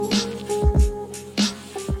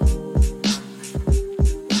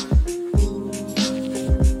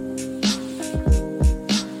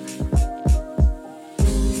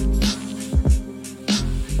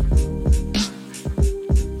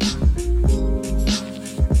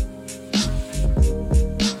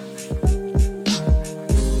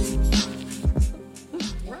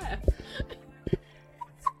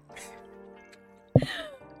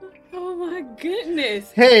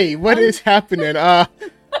Hey, what is happening?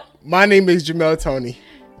 My name is Jamel Tony.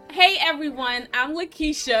 Hey everyone, I'm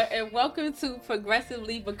Lakeisha, and welcome to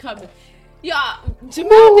Progressively Becoming. Y'all,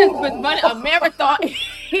 Jamel just been running a marathon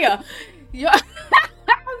here. Y'all,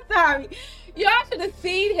 I'm sorry. Y'all should have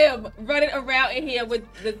seen him running around in here with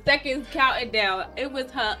the seconds counting down. It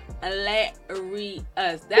was hilarious.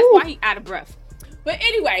 That's why he out of breath. But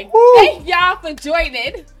anyway, thank y'all for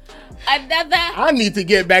joining another I need to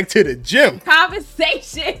get back to the gym.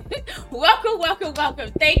 conversation. Welcome.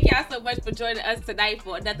 Thank y'all so much for joining us tonight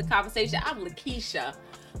for another conversation. I'm Lakeisha,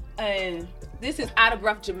 and this is Out of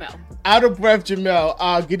Breath Jamel. Out of breath,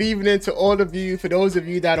 Jamel. Good evening to all of you. For those of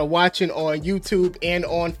you that are watching on YouTube and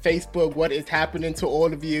on Facebook, what is happening to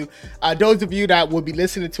all of you? Those of you that will be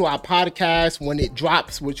listening to our podcast when it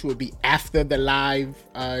drops, which will be after the live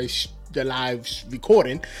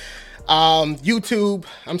recording. YouTube.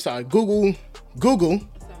 I'm sorry, Google. Take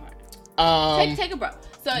a breath.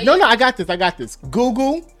 So No, I got this.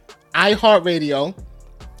 Google, iHeartRadio,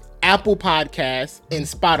 Apple Podcasts, and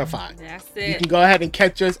Spotify. That's You it. can go ahead and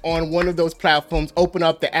catch us on one of those platforms. Open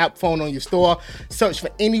up the app phone on your store. Search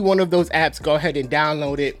for any one of those apps. Go ahead and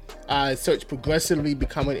download it. Search Progressively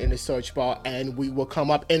Becoming in the search bar, and we will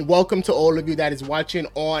come up. And welcome to all of you that is watching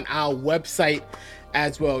on our website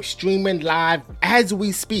as well, streaming live as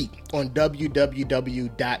we speak on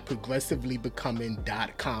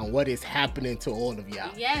www.progressivelybecoming.com. What is happening to all of y'all?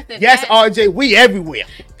 Yes, and Yes, as- RJ, we everywhere.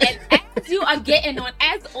 And as you are getting on,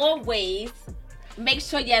 as always, make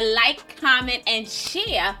sure you like, comment, and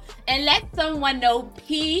share, and let someone know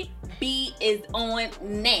PB is on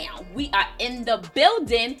now. We are in the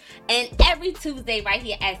building, and every Tuesday right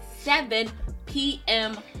here at 7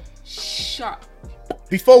 p.m. sharp.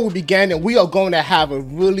 Before we begin, and we are going to have a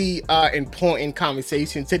really important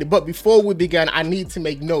conversation today, but before we begin, I need to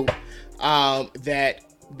make note that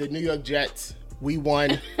the New York Jets, we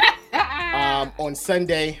won on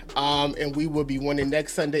Sunday, and we will be winning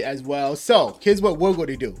next Sunday as well. So here's what we're going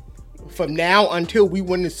to do. From now until we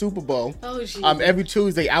win the Super Bowl, every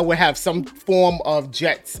Tuesday I will have some form of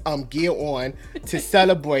Jets gear on to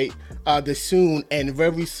celebrate the soon and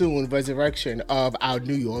very soon resurrection of our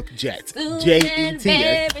New York Jets. Jets.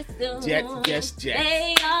 Jets.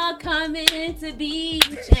 They are coming to be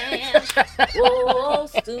champs. Whoa,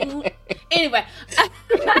 soon. Anyway.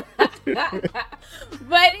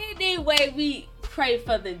 But anyway, we pray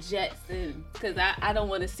for the Jets, because I don't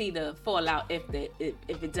want to see the fallout if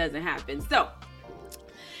it doesn't happen. So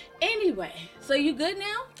anyway, so you good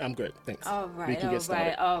now? I'm good, thanks. All We right. can get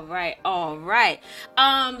started.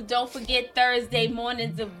 Don't forget Thursday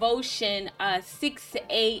morning devotion, 6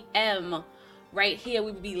 a.m. Right here,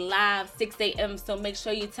 we will be live 6 a.m. So make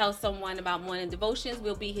sure you tell someone about morning devotions.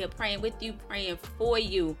 We'll be here praying with you, praying for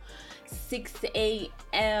you. 6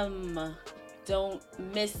 a.m. Don't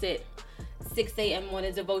miss it. 6 a.m.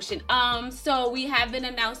 morning devotion. So we have been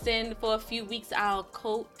announcing for a few weeks our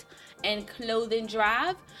coat and clothing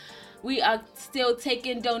drive. We are still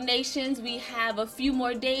taking donations. We have a few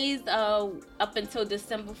more days up until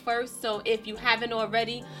December 1st. So if you haven't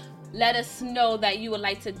already, let us know that you would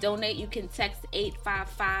like to donate. You can text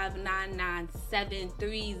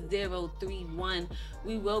 855-997-3031.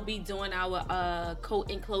 We will be doing our coat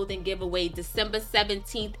and clothing giveaway December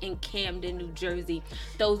 17th in Camden, New Jersey.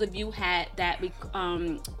 Those of you had that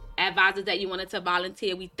advisors that you wanted to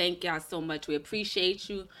volunteer, we thank y'all so much. We appreciate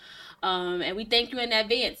you. And we thank you in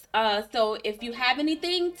advance. So if you have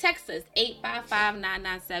anything, text us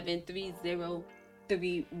 855-997-3031.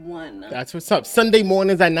 That's what's up. Sunday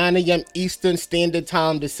mornings at 9 a.m. Eastern Standard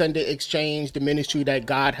Time, the Sunday Exchange, the ministry that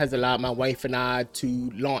God has allowed my wife and I to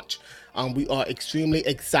launch. We are extremely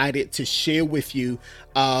excited to share with you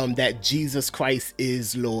that Jesus Christ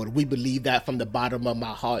is Lord. We believe that from the bottom of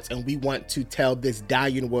our hearts, and we want to tell this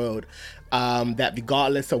dying world that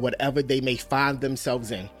regardless of whatever they may find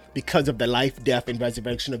themselves in, because of the life, death, and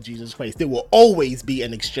resurrection of Jesus Christ, there will always be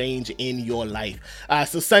an exchange in your life.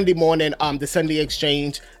 So Sunday morning, the Sunday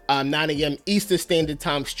Exchange, 9 a.m. Eastern Standard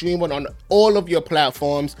Time, streaming on all of your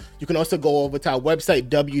platforms. You can also go over to our website,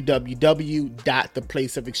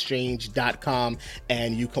 www.theplaceofexchange.com,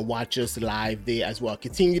 and you can watch us live there as well.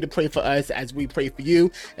 Continue to pray for us as we pray for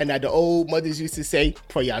you. And that the old mothers used to say,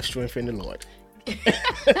 pray our strength in the Lord.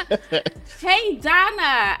 Hey,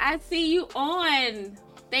 Donna, I see you on.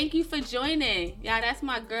 Thank you for joining. Yeah, that's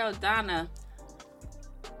my girl, Donna.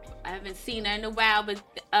 I haven't seen her in a while, but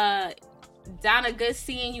Donna, good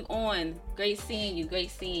seeing you on. Great seeing you.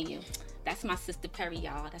 That's my sister Perry,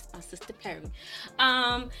 y'all. That's my sister Perry.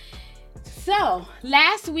 So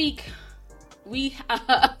last week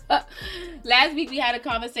last week we had a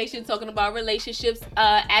conversation talking about relationships.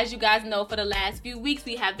 As you guys know, for the last few weeks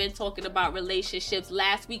we have been talking about relationships.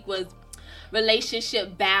 Last week was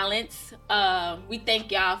relationship balance. We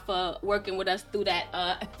thank y'all for working with us through that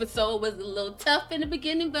episode. It was a little tough in the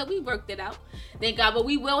beginning, but we worked it out. Thank God. But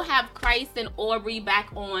we will have Christ and Aubrey back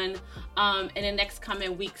on in the next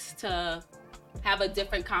coming weeks to have a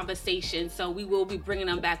different conversation. So we will be bringing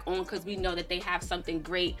them back on because we know that they have something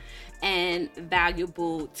great and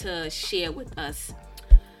valuable to share with us.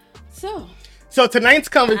 So tonight's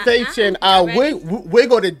conversation, we're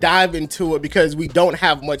going to dive into it because we don't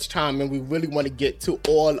have much time and we really want to get to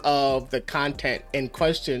all of the content and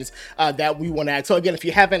questions that we want to ask. So again, if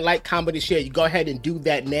you haven't liked, comment, and share, you go ahead and do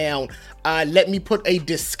that now. Let me put a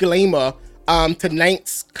disclaimer.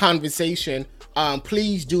 Tonight's conversation,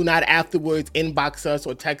 please do not afterwards inbox us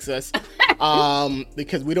or text us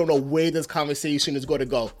because we don't know where this conversation is going to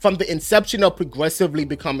go. From the inception of Progressively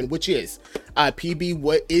Becoming, which is PB,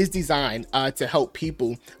 what is designed to help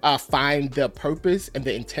people find the purpose and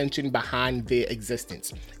the intention behind their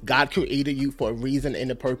existence. God created you for a reason and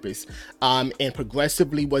a purpose, and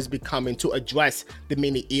Progressively was becoming to address the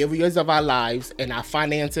many areas of our lives and our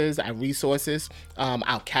finances, our resources,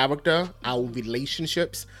 our character, our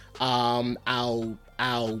relationships, our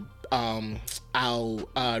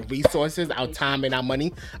resources, our time, and our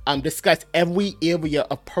money. Discuss every area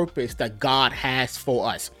of purpose that God has for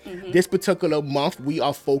us. Mm-hmm. This particular month, we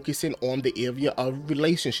are focusing on the area of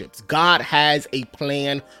relationships. God has a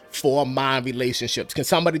plan for my relationships. Can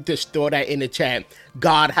somebody just throw that in the chat?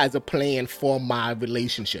 God has a plan for my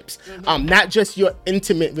relationships. Mm-hmm. Not just your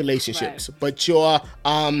intimate relationships,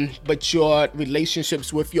 right, but your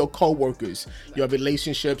relationships with your coworkers, right, your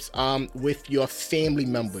relationships with your family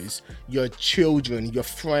members, your children, your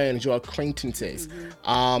friends, your acquaintances,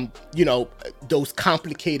 mm-hmm, those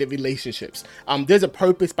complicated relationships. There's a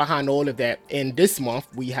purpose behind all of that. And this month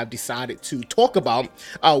we have decided to talk about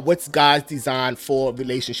what's God's design for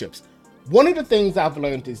relationships. One of the things I've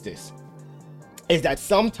learned is that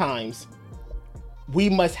sometimes we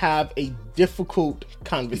must have a difficult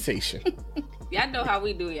conversation. Y'all know how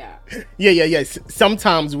we do, y'all. Yeah.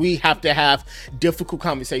 Sometimes we have to have difficult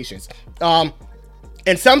conversations.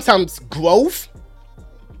 And sometimes growth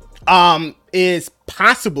is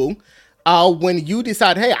possible when you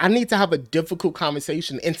decide, hey, I need to have a difficult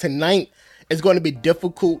conversation. And tonight is going to be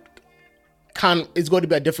difficult. It's going to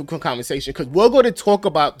be a difficult conversation because we're going to talk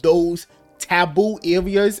about those taboo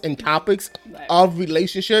areas and topics, right, of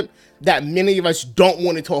relationship that many of us don't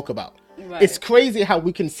want to talk about. Right. It's crazy how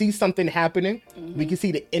we can see something happening. Mm-hmm. We can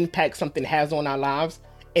see the impact something has on our lives.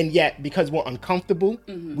 And yet, because we're uncomfortable,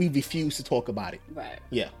 mm-hmm, we refuse to talk about it. Right.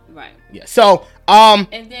 Yeah. Right. Yeah. So,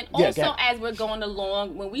 and then also, as we're going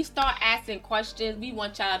along, when we start asking questions, we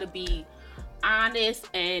want y'all to be honest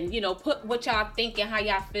and, put what y'all think and how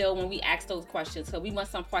y'all feel when we ask those questions. So we want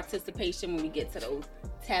some participation when we get to those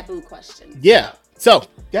taboo questions. Yeah. So,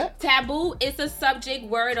 yeah. Taboo is a subject,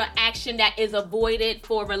 word, or action that is avoided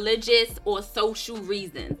for religious or social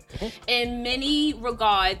reasons. Mm-hmm. In many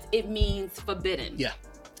regards, it means forbidden. Yeah.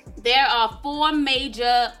 There are 4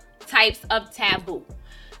 major types of taboo.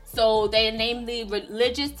 So they're namely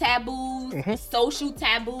religious taboos, mm-hmm, social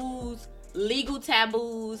taboos, legal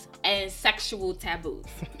taboos, and sexual taboos.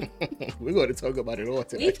 We're going to talk about it all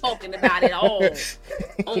today. We're talking about it all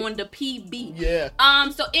on the PB. Yeah.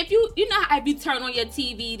 So if if you turn on your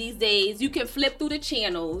TV these days, you can flip through the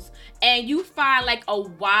channels and you find like a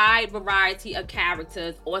wide variety of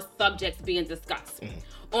characters or subjects being discussed. Mm-hmm.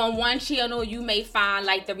 On one channel, you may find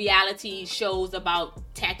like the reality shows about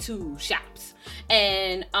tattoo shops.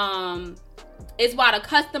 And it's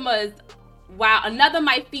while another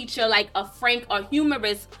might feature like a frank or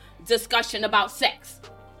humorous discussion about sex.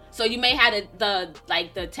 So you may have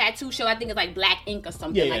the tattoo show, I think it's like Black Ink or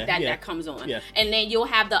something that comes on. Yeah. And then you'll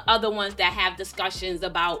have the other ones that have discussions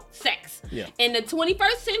about sex. Yeah. In the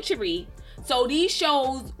 21st century, so these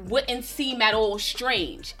shows wouldn't seem at all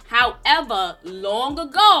strange. However, long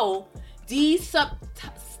ago, these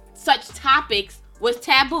such topics was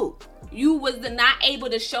taboo. You was not able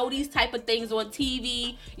to show these type of things on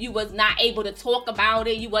TV. You was not able to talk about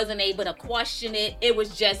it. You wasn't able to question it. It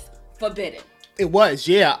was just forbidden. It was,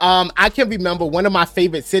 yeah. I can remember one of my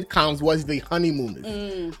favorite sitcoms was The Honeymooners.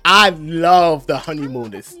 Mm. I love The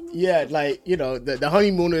Honeymooners. Yeah, like, the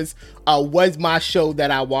Honeymooners was my show that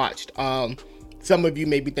I watched. Some of you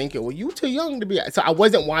may be thinking, well, you too young to be. So I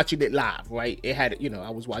wasn't watching it live, right? It had, I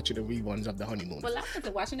was watching the reruns of The Honeymooners. Well, I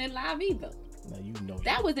wasn't watching it live either. Now you know.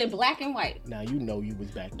 That was in black and white. Now you know you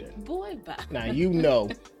was back then. Boy, bye. Now you know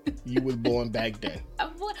you was born back then. I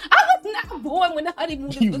was not born when the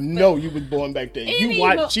honeymoon. You know you was born back then.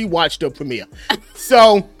 She watched the premiere.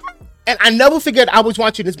 So, and I never forget, I was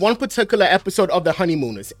watching this one particular episode of The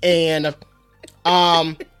Honeymooners, and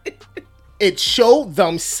it showed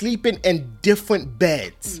them sleeping in different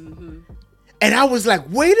beds. Mm-hmm. And I was like,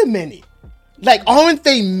 wait a minute. Like, aren't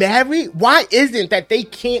they married? Why isn't that they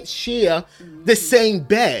can't share the same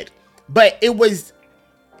bed? But it was,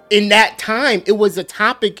 in that time, it was a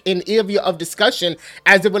topic in area of discussion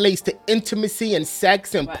as it relates to intimacy and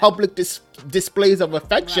sex and public displays of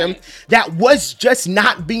affection that was just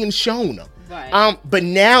not being shown. Right. But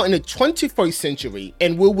now in the 21st century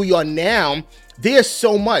and where we are now, there's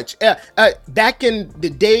so much. Back in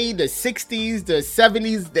the day, the 60s, the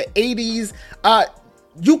 70s, the 80s,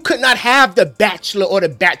 you could not have The Bachelor or The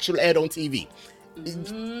Bachelorette on TV.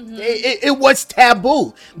 Mm-hmm. It was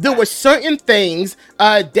taboo. There were certain things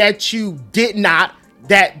that you did not,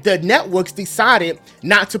 that the networks decided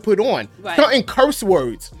not to put on. Right. Certain curse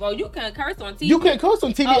words. Well, you can't curse on TV. You can't curse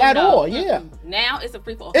on TV at all. Yeah. Now it's a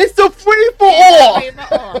free for all. It's a free for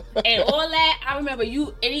all. And all that, I remember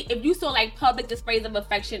if you saw like public displays of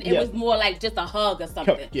affection, it was more like just a hug or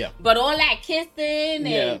something. Yeah. But all that kissing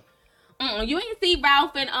and you ain't see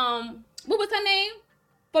Ralph and what was her name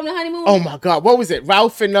from The Honeymoon? Oh my God, what was it?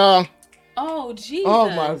 Ralph and oh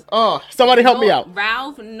Jesus. Somebody help me out.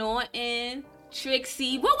 Ralph, Norton,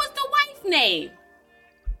 Trixie. What was the wife's name?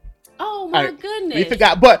 Oh my goodness. We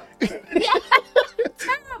forgot, but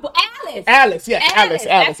terrible. Alice. Alice.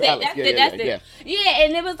 That's it. Yeah,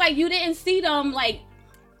 and it was like you didn't see them like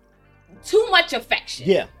too much affection.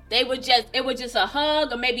 Yeah. It was just a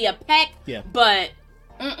hug or maybe a peck. Yeah. But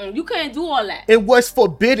you couldn't do all that. It was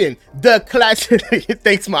forbidden. The classic,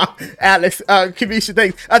 thanks, Mom, Alice, Kamisha,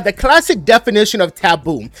 thanks. The classic definition of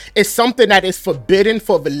taboo is something that is forbidden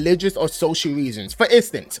for religious or social reasons. For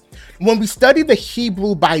instance, when we study the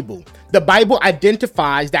Hebrew Bible, the Bible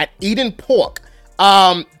identifies that eating pork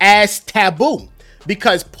as taboo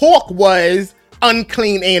because pork was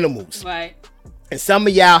unclean animals. Right. And some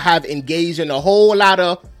of y'all have engaged in a whole lot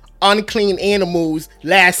of unclean animals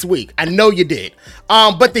last week. I know you did.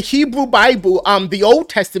 But the Hebrew Bible, the Old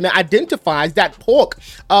Testament identifies that pork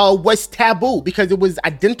was taboo because it was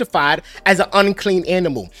identified as an unclean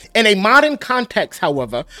animal. In a modern context,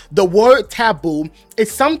 however, the word taboo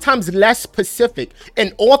is sometimes less specific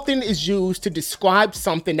and often is used to describe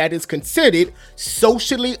something that is considered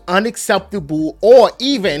socially unacceptable or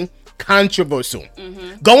even controversial.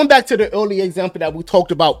 Mm-hmm. Going back to the earlier example that we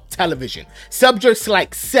talked about, television. Subjects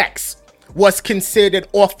like sex was considered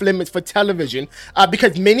off limits for television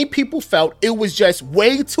because many people felt it was just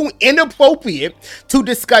way too inappropriate to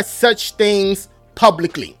discuss such things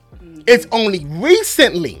publicly. Mm-hmm. It's only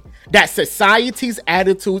recently that society's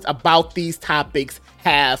attitudes about these topics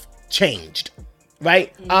have changed,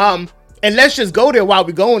 right? Mm-hmm. And let's just go there while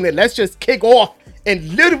we're going there. Let's just kick off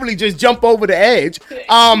and literally just jump over the edge.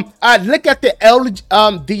 Look at the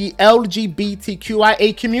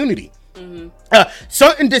LGBTQIA community. Mm-hmm.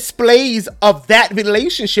 Certain displays of that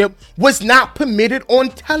relationship was not permitted on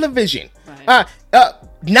television. Right.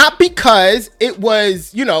 Not because it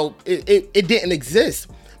was, it didn't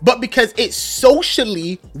exist, but because it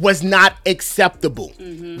socially was not acceptable,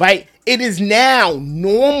 right? It is now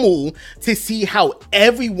normal to see how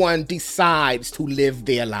everyone decides to live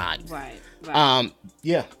their lives. Right.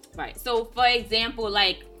 Yeah. Right. So, for example,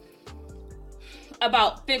 like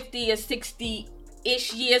about 50 or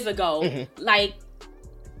 60-ish years ago, like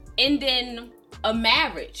ending a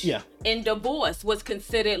marriage and divorce was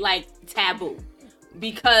considered like taboo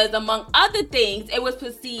because, among other things, it was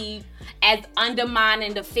perceived as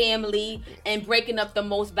undermining the family and breaking up the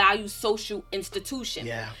most valued social institution.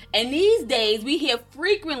 Yeah. And these days, we hear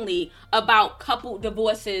frequently about couple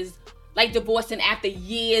divorces, like divorcing after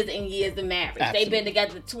years and years of marriage. Absolutely. They've been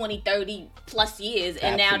together 20, 30 plus years,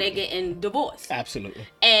 and now they're getting divorced. Absolutely.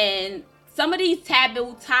 And some of these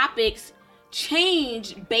taboo topics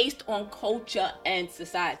change based on culture and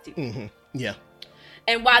society. Mm-hmm. Yeah.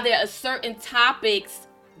 And while there are certain topics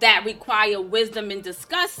that require wisdom in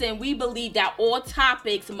discussing, we believe that all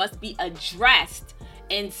topics must be addressed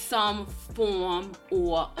in some form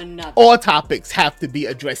or another. All topics have to be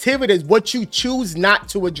addressed. Here it is, what you choose not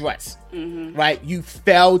to address, right? You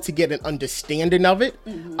fail to get an understanding of it,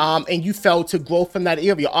 and you fail to grow from that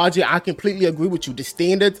area. RJ, I completely agree with you. The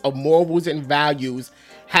standards of morals and values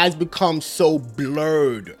has become so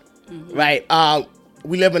blurred, right?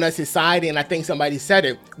 We live in a society, and I think somebody said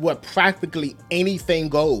it, where practically anything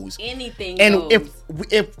goes. Anything and goes.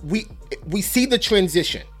 if we see the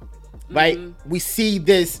transition, right? We see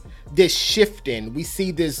this shifting. We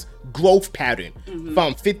see this growth pattern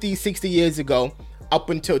from 50, 60 years ago up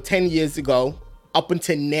until 10 years ago, up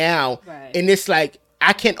until now. Right. And it's like,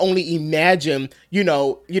 I can only imagine,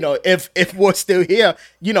 if we're still here,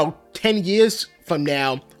 10 years from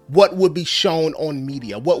now, what would be shown on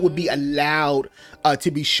media? What would be allowed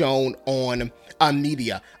to be shown on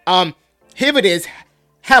media? Here it is.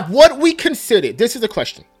 Have what we considered, this is a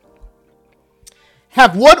question.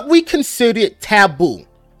 Have what we considered taboo,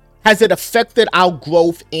 has it affected our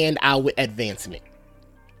growth and our advancement?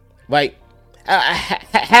 Right?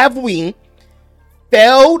 Have we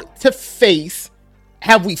failed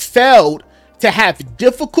to have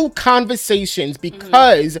difficult conversations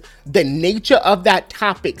because the nature of that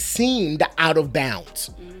topic seemed out of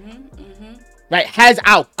bounds? Right? Has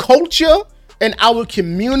our culture and our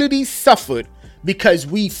community suffered because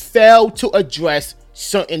we failed to address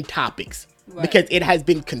certain topics? Right. Because it has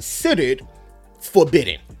been considered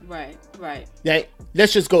forbidden. Right.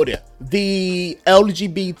 Let's just go there. The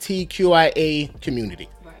LGBTQIA community.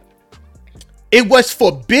 Right. It was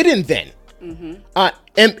forbidden then.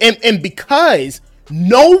 And because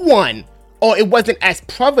no one, or it wasn't as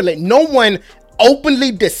prevalent, no one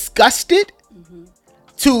openly discussed it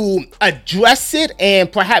to address it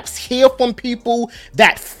and perhaps hear from people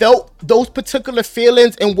that felt those particular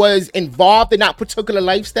feelings and was involved in that particular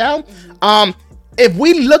lifestyle. If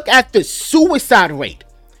we look at the suicide rate,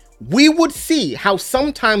 we would see how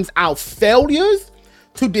sometimes our failures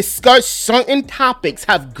to discuss certain topics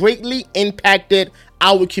have greatly impacted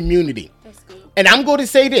our community. And I'm going to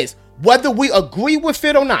say this, whether we agree with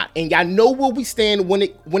it or not, and y'all know where we stand when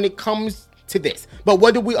it comes to this, but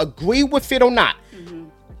whether we agree with it or not,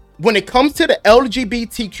 when it comes to the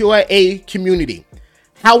LGBTQIA community,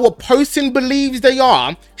 how a person believes they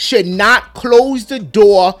are should not close the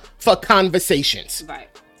door for conversations.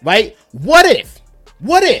 Right? What if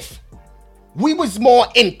we was more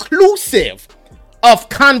inclusive of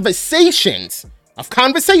conversations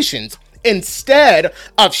instead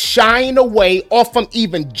of shying away or from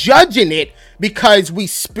even judging it because we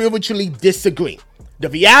spiritually disagree? The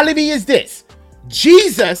reality is this: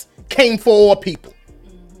 Jesus came for all people.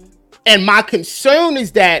 And my concern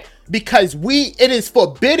is that because it is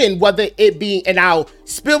forbidden, whether it be in our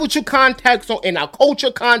spiritual context or in our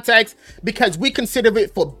culture context, because we consider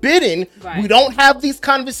it forbidden, we don't have these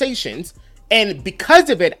conversations. And because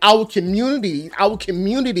of it, our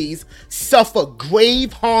communities suffer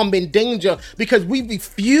grave harm and danger because we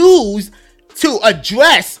refuse to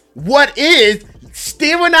address what is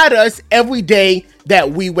staring at us every day that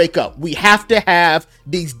we wake up. We have to have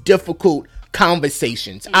these difficult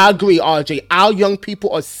conversations. I agree, RJ. Our young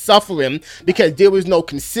people are suffering because there is no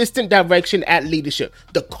consistent direction at leadership.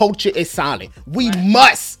 The culture is silent. We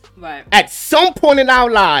must, at some point in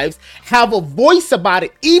our lives, have a voice about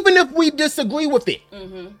it, even if we disagree with it.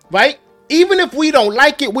 Right? Even if we don't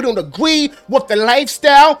like it, we don't agree with the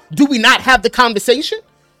lifestyle, do we not have the conversation?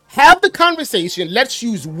 Have the conversation. Let's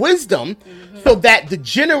use wisdom so that the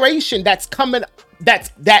generation that's coming,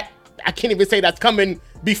 I can't even say that's coming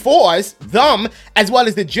before us, them, as well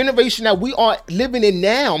as the generation that we are living in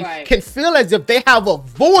now, can feel as if they have a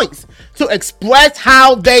voice to express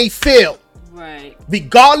how they feel.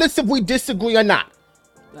 Regardless if we disagree or not.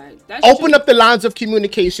 Open up the lines of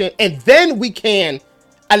communication, and then we can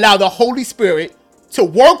allow the Holy Spirit to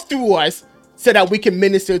work through us so that we can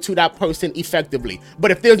minister to that person effectively.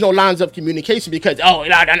 But if there's no lines of communication because, no,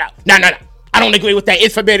 I don't agree with that,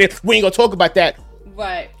 it's forbidden, we ain't gonna talk about that.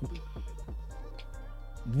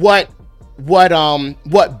 What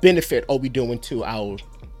benefit are we doing to our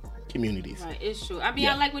communities? It's true. I mean,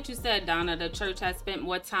 I like what you said, Donna. The church has spent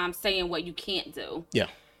more time saying what you can't do.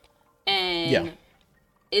 And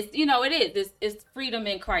it's, it's freedom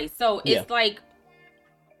in Christ. So it's like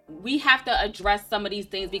we have to address some of these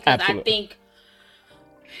things because I think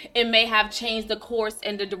it may have changed the course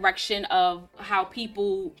and the direction of how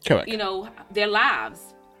people, their lives.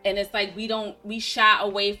 And it's like we shy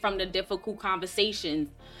away from the difficult conversations.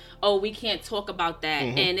 Oh, we can't talk about that.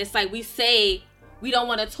 And it's like we say we don't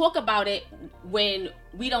want to talk about it when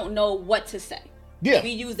we don't know what to say. We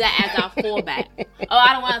use that as our fallback. Oh,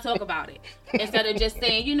 I don't want to talk about it. Instead of just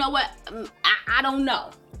saying, you know what, I don't know.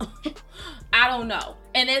 I don't know.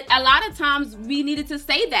 And a lot of times we needed to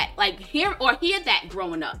say that, like hear that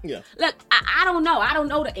growing up. Look, I don't know. I don't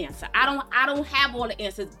know the answer. I don't have all the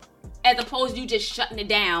answers. As opposed to you just shutting it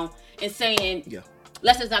down and saying,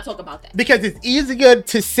 let's just not talk about that. Because it's easier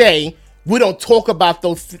to say we don't talk about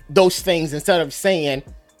those things instead of saying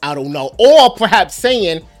I don't know, or perhaps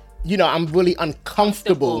saying, I'm really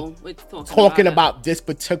uncomfortable with talking about this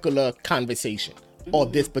particular conversation.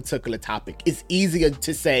 on this particular topic. It's easier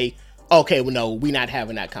to say, okay, well, no, we're not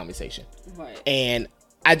having that conversation. Right. And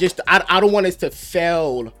I don't want us to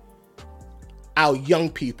fail our young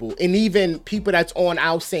people and even people that's on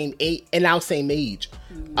our same age,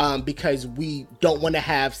 because we don't want to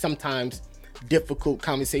have sometimes difficult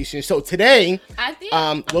conversations. So today, I think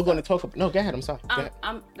we're going to talk about. No, go ahead. I'm sorry.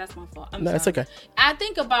 That's my fault. No, it's okay. I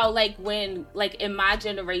think about like when, like in my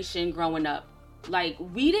generation growing up, like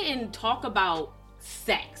we didn't talk about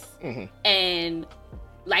sex and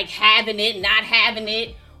like having it, not having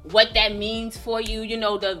it, what that means for you. You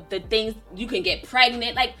know, the things you can get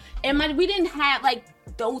pregnant. Like, we didn't have like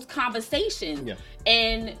those conversations. Yeah.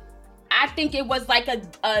 And I think it was like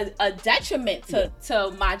a detriment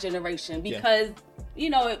to my generation because you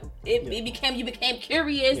know you became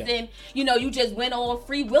curious and you know you just went all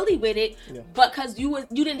free willy with it, but because you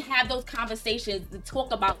didn't have those conversations to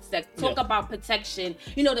talk about sex, talk about protection,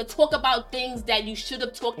 you know, to talk about things that you should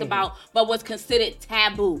have talked about but was considered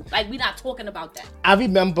taboo. Like, we're not talking about that. I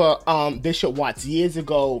remember Bishop Watts years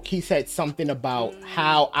ago, he said something about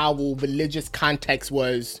how our religious context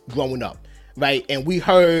was growing up, right? And we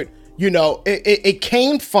heard, you know, it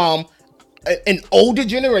came from an older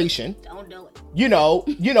generation. Don't do it. You know,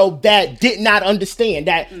 that did not understand,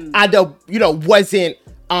 that either, you know, wasn't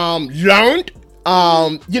learned.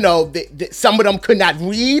 You know, some of them could not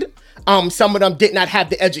read. Some of them did not have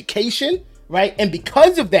the education, right? And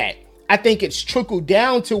because of that, I think it's trickled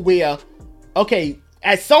down to where, okay,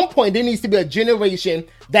 at some point there needs to be a generation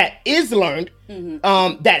that is learned,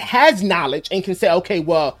 that has knowledge and can say, okay,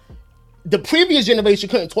 well, the previous generation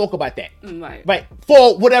couldn't talk about that, right?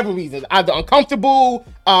 For whatever reasons, either uncomfortable,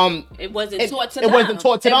 it wasn't taught to them. It wasn't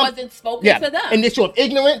taught to them. It wasn't spoken to them. An issue of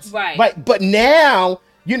ignorance, right? But now,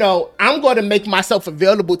 you know, I'm going to make myself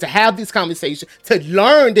available to have these conversations, to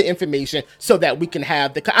learn the information, so that we can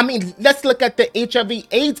have the. I mean, let's look at the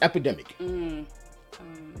HIV/AIDS epidemic.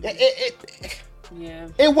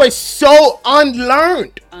 It was so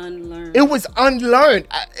unlearned. It was unlearned.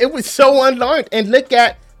 It was so unlearned. And look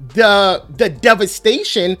at the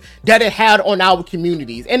devastation that it had on our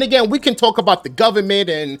communities. And again, we can talk about the government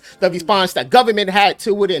and the response that government had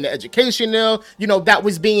to it and the educational, you know, that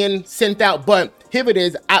was being sent out. But here it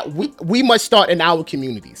is. We must start in our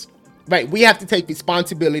communities, right? We have to take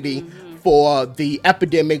responsibility for the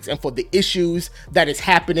epidemics and for the issues that is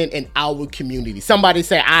happening in our community. Somebody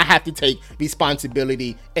say, I have to take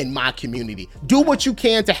responsibility in my community. Do what you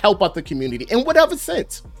can to help out the community in whatever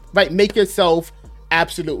sense, right? Make yourself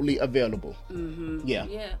absolutely available. Yeah.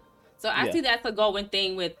 So I see that's a going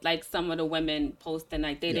thing with like some of the women posting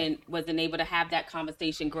like they wasn't able to have that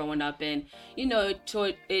conversation growing up, and you know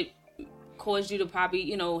it caused you to probably,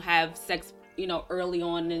 you know, have sex, you know, early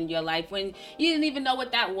on in your life when you didn't even know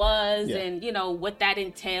what that was and you know what that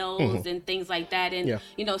entails and things like that, and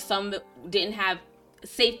you know, some didn't have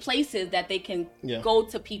safe places that they can go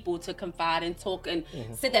to people to confide and talk and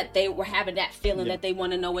say that they were having that feeling that they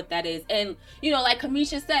want to know what that is. And you know, like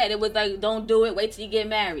Kamisha said, it was like, don't do it, wait till you get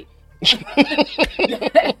married. And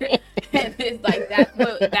it's like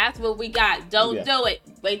that's what we got. Don't do it,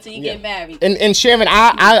 wait till you get married. And Sharon,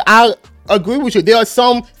 I agree with you. There are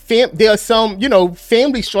some you know,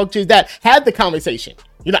 family structures that had the conversation.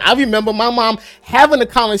 You know, I remember my mom having a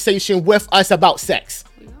conversation with us about sex.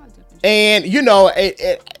 And, you know,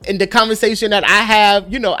 in the conversation that I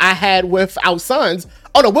had with our sons,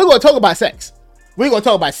 oh no, we're going to talk about sex. We're going to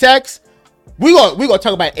talk about sex. We're going to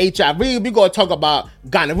talk about HIV. We're going to talk about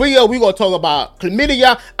gonorrhea. We're going to talk about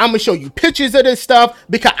chlamydia. I'm going to show you pictures of this stuff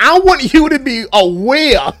because I want you to be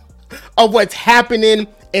aware of what's happening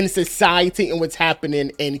in society and what's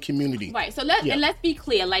happening in community. Right. So let's be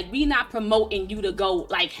clear. Like, we not promoting you to go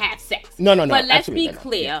like have sex. No. But let's be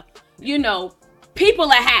clear. You know,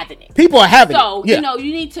 people are having it. So, you know,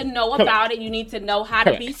 you need to know about it. You need to know how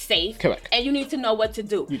to be safe. And you need to know what to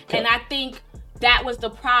do. And I think that was the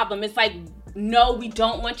problem. It's like, no, we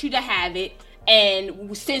don't want you to have it.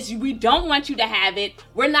 And since we don't want you to have it,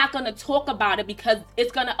 we're not going to talk about it because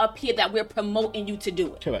it's going to appear that we're promoting you to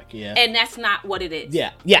do it. Correct, yeah. And that's not what it is.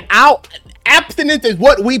 Yeah. Our abstinence is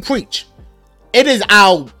what we preach. It is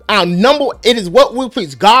our number. It is what we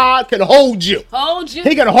preach. God can hold you.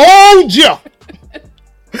 He can hold you.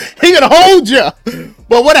 He can hold you.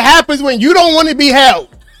 But what happens when you don't want to be held?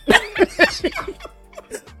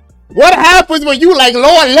 What happens when you like,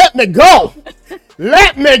 Lord, let me go?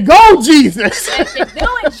 Let me go, Jesus. Let me do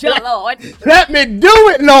it, your Lord. Let me do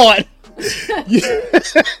it, Lord.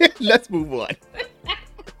 Let's move on.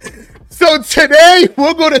 So today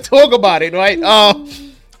we're going to talk about it, right?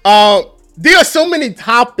 There are so many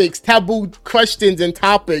topics, taboo questions and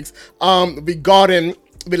topics regarding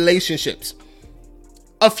relationships.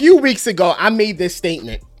 a few weeks ago, I made this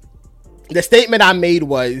statement. The statement I made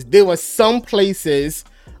was there were some places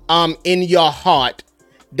in your heart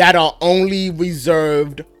that are only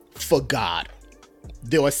reserved for God.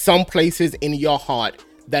 There are some places in your heart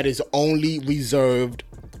that is only reserved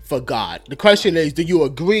for God. The question is, do you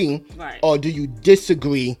agree or do you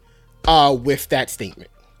disagree with that statement?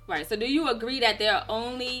 Right. So do you agree that there are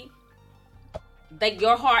only, like,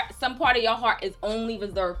 your heart, some part of your heart is only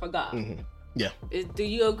reserved for God? Mm-hmm. Yeah. Do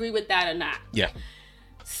you agree with that or not? Yeah.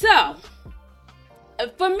 So,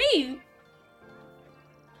 for me,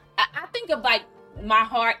 I think of, like, my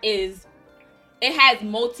heart is, it has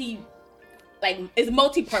it's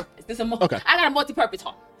multi-purpose. I got a multi-purpose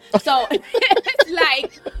heart. So it's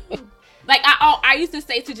like I used to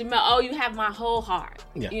say to Jamel, "Oh, you have my whole heart,"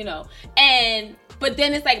 you know. But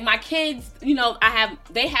then it's like my kids, you know,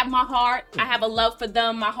 they have my heart. I have a love for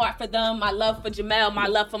them, my heart for them, my love for Jamel, my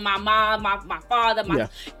love for my mom, my father,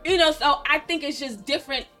 you know. So I think it's just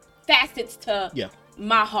different facets to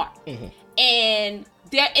my heart. Mm-hmm. And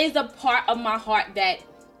there is a part of my heart that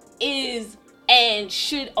is and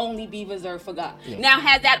should only be reserved for God. Yeah. Now,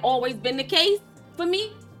 has that always been the case for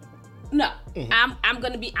me? No. Mm-hmm. I'm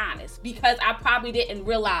going to be honest, because I probably didn't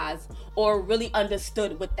realize or really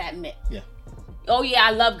understood what that meant. Yeah. Oh yeah,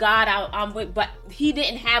 I love God. But he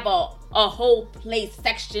didn't have a whole place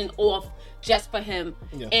sectioned off just for him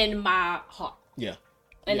in my heart. Yeah.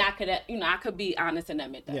 And I could be honest and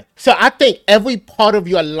admit that. Yeah. So I think every part of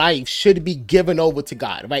your life should be given over to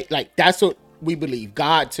God, right? Like, that's what we believe.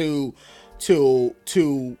 God to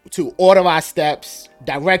order our steps,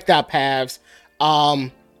 direct our paths.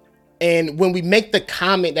 And when we make the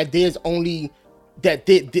comment that there's only that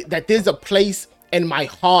there's a place in my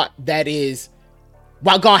heart that is,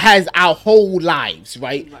 while God has our whole lives,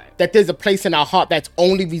 right? That there's a place in our heart that's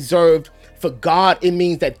only reserved for God. It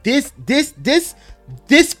means that this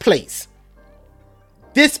place,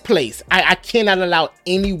 I cannot allow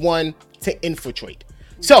anyone to infiltrate.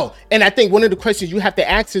 So, and I think one of the questions you have to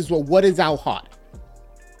ask is, well, what is our heart?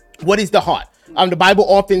 What is the heart? The Bible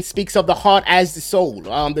often speaks of the heart as the soul.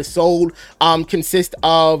 The soul consists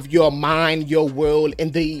of your mind, your will,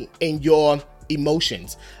 and your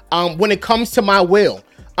emotions. When it comes to my will,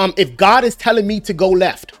 if God is telling me to go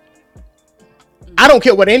left, I don't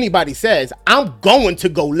care what anybody says, I'm going to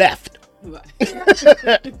go left.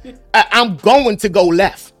 I'm going to go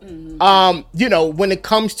left. You know, when it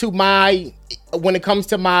comes to my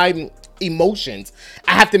emotions,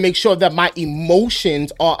 I have to make sure that my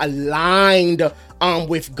emotions are aligned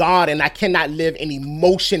with God, and I cannot live an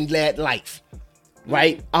emotion-led life,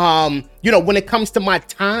 right? You know, when it comes to my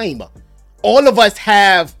time, all of us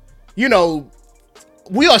have, you know,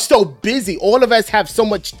 we are so busy. All of us have so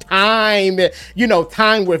much time, you know,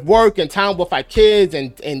 time with work and time with our kids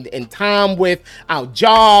and time with our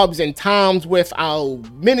jobs and times with our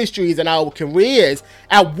ministries and our careers.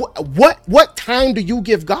 What time do you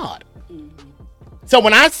give God? So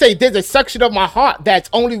when I say there's a section of my heart that's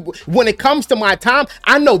only, when it comes to my time,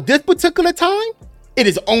 I know this particular time, it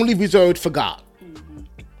is only reserved for God.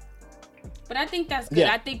 But I think that's good.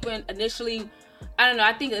 Yeah. I think initially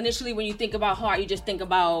when you think about heart, you just think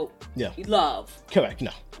about love. Correct.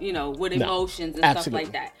 No. You know, with emotions and stuff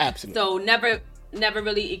like that. Absolutely. So never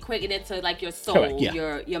really equating it to like your soul,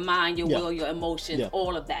 your mind, your will, your emotions,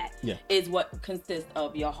 all of that is what consists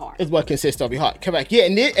of your heart. Is what consists of your heart. Correct. Yeah,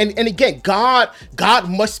 and again, God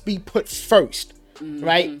must be put first.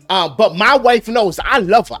 Right. But my wife knows I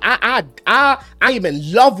love her. I am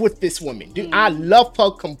in love with this woman. Dude, I love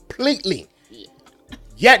her completely.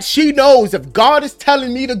 Yet she knows if God is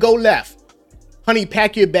telling me to go left, honey,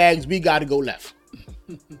 pack your bags, we got to go left.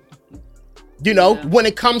 You know, when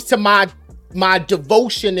it comes to my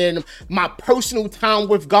devotion and my personal time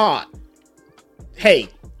with God, hey,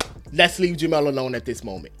 let's leave Jamel alone at this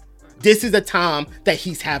moment. This is a time that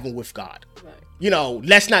he's having with God. Right. You know,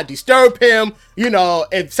 let's not disturb him. You know,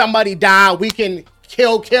 if somebody died, we can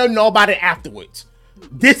kill nobody afterwards.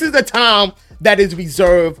 This is a time that is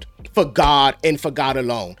reserved for God and for God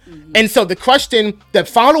alone. And so the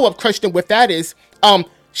follow-up question with that is,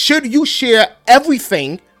 should you share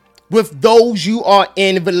everything with those you are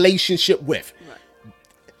in relationship with? Right.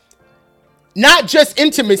 Not just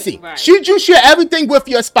intimacy. Right. Should you share everything with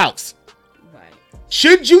your spouse? Right.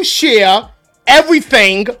 Should you share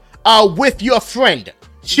everything with your friend?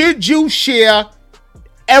 Should you share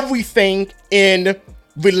everything in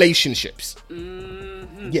relationships?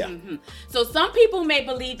 Yeah. So some people may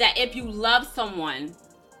believe that if you love someone,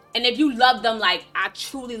 And if you love them, like, I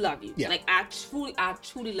truly love you. Yeah. Like, I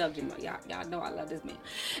truly love you. Y'all know I love this man.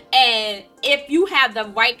 And if you have the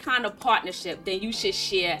right kind of partnership, then you should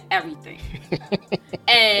share everything.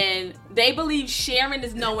 And they believe sharing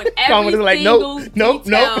is knowing every single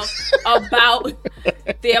detail about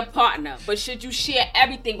their partner. But should you share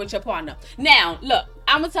everything with your partner? Now, look,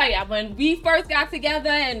 I'm going to tell you, when we first got together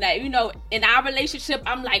and, you know, in our relationship,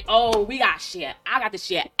 I'm like, oh, we got to share. I got to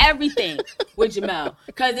share everything with Jamel.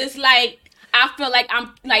 Because it's like, I feel like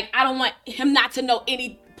I don't want him not to know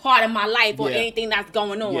any part of my life or anything that's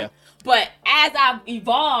going on. Yeah. But as I've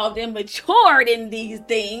evolved and matured in these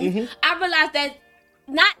things, I realized that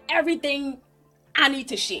not everything I need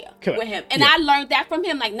to share with him. And I learned that from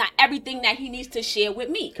him, like, not everything that he needs to share with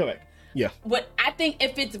me. Correct. Yeah. But I think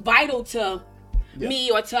if it's vital to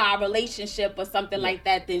me or to our relationship or something like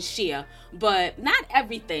that, then share. But not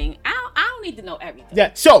everything. I don't need to know everything.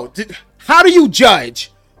 Yeah. So, how do you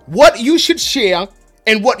judge what you should share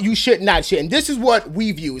and what you should not share? And this is what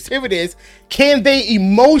we've used. Here it is. Can they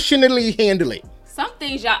emotionally handle it? Some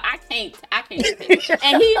things, y'all, I can't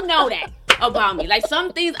and he know that about me. Like,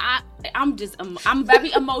 some things I'm a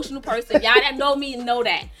very emotional person. Y'all that know me know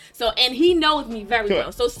that. So, and he knows me very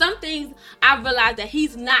well. So some things I realize that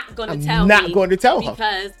he's not going to tell me. Not going to tell her.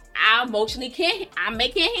 Because I emotionally can't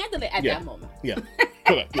handle it at that moment. Yeah.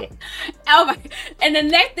 Correct. Yeah. All right. And the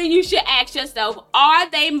next thing you should ask yourself, are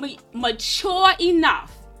they mature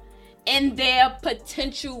enough in their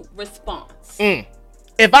potential response?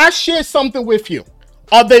 If I share something with you,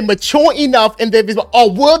 are they mature enough in their response,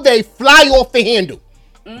 or will they fly off the handle?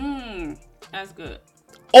 That's good.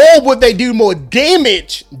 Or would they do more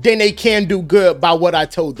damage than they can do good by what I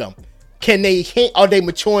told them? Are they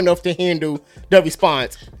mature enough to handle the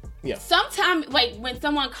response? Yeah. Sometimes, like, when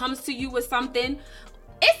someone comes to you with something,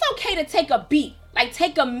 it's okay to take a beat, like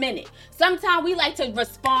take a minute. Sometimes we like to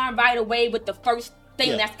respond right away with the first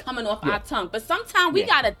thing that's coming off our tongue. But sometimes we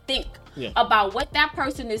gotta think about what that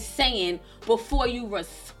person is saying before you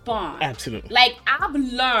respond. Absolutely. Like, I've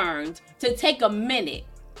learned to take a minute.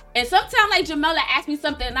 And sometimes, like, Jamela asks me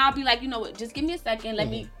something, and I'll be like, you know what, just give me a second. Let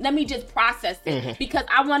me just process it. Because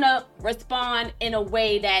I want to respond in a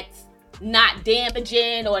way that's not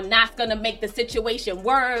damaging or not going to make the situation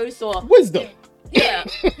worse. Or wisdom. Yeah.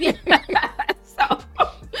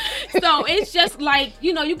 So it's just like,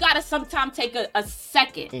 you know, you got to sometimes take a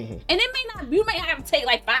second. And you may not have to take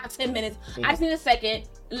like 5-10 minutes. I just need a second.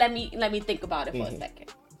 Let me think about it for a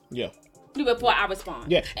second. Yeah. Before I respond.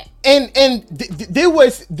 Yeah. And there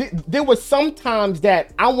was some times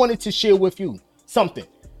that I wanted to share with you something.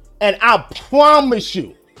 And I promise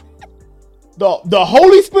you, the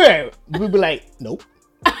Holy Spirit would be like, nope.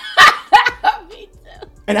 Me too.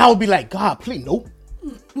 And I would be like, God, please, nope.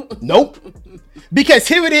 Nope. Because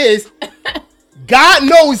here it is. God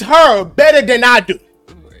knows her better than I do.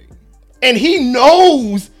 And he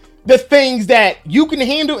knows the things that you can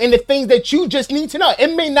handle and the things that you just need to know.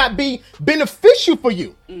 It may not be beneficial for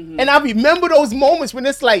you. And I remember those moments when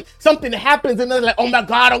it's like something happens and they're like, oh my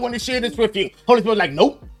God, I want to share this with you. Holy Spirit like,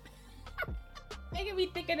 nope. Making me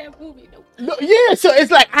think of that movie. Nope. No, yeah, so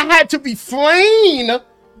it's like I had to refrain,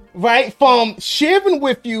 right, from sharing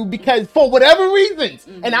with you because for whatever reasons,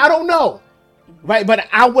 and I don't know. Right, but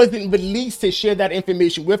I wasn't released to share that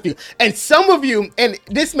information with you. And some of you, and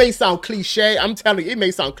this may sound cliche, I'm telling you, it may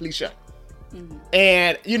sound cliche.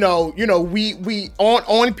 And you know, we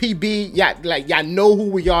on PB, y'all know who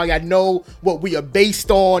we are, y'all know what we are based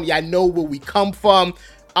on, y'all know where we come from.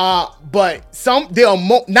 But there are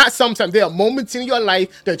moments in your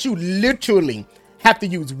life that you literally have to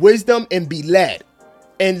use wisdom and be led.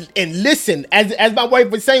 And listen, as my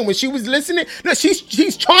wife was saying when she was listening, look,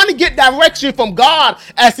 she's trying to get direction from God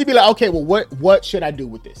as to be like, okay, well, what should I do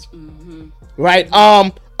with this? Right?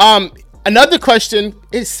 Another question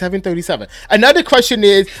is 7:37. Another question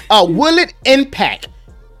is, will it impact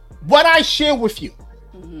what I share with you?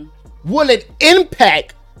 Will it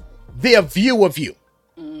impact their view of you?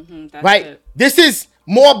 Right? It. This is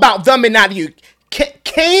more about them and not you.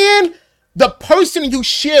 Can the person you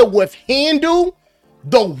share with handle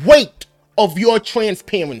the weight of your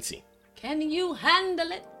transparency? Can you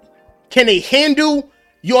handle it? Can they handle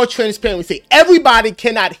your transparency? Everybody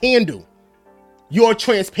cannot handle your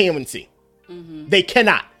transparency. They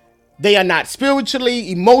cannot. They are not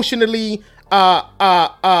spiritually, emotionally,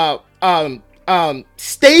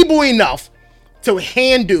 stable enough to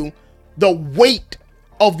handle the weight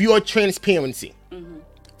of your transparency.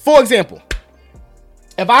 For example,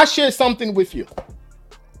 if I share something with you,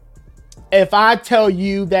 if I tell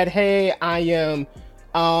you that, hey, I am,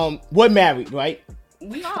 we're married, right?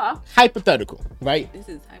 We are. Hypothetical, right? This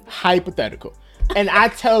is hypothetical. and I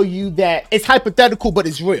tell you that it's hypothetical, but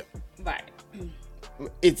it's real. Right.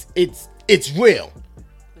 It's real.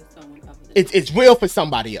 It's real for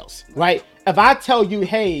somebody else, right? If I tell you,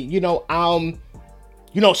 hey, I'm,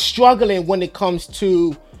 struggling when it comes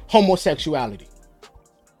to homosexuality,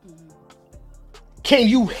 can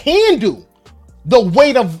you handle the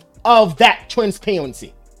weight of that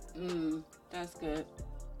transparency? That's good.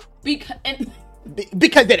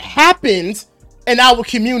 Because it happens in our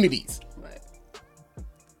communities. Right.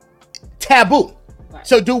 Taboo. Right.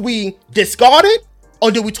 So do we discard it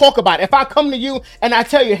or do we talk about it? If I come to you and I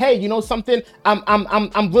tell you, hey, you know something,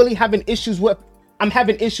 I'm really having issues with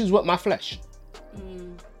my flesh.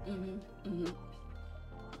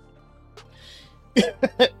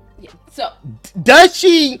 So does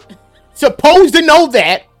she supposed to know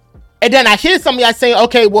that? And then I hear somebody I say,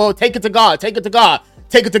 okay, well, take it to God.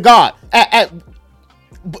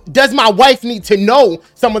 Does my wife need to know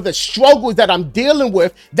some of the struggles that I'm dealing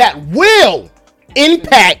with that will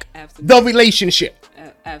impact the relationship?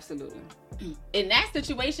 Absolutely. In that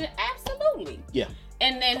situation, absolutely. Yeah.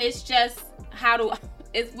 And then it's just how do I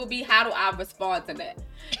respond to that?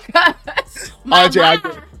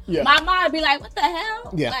 my mind would be like, what the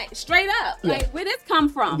hell? Yeah. Like straight up. Yeah. Like where this come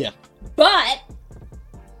from? Yeah. But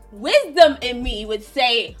wisdom in me would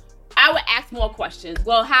say, I would ask more questions.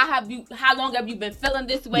 Well, how long have you been feeling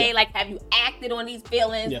this way? Yeah. Like, have you acted on these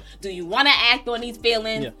feelings? Yeah. Do you want to act on these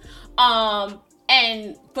feelings? Yeah.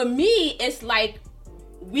 And for me, it's like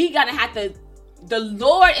the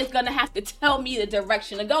Lord is gonna have to tell me the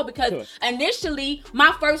direction to go, because initially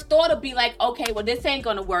my first thought would be like, okay, well, this ain't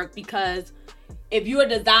gonna work, because if you're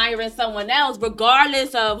desiring someone else,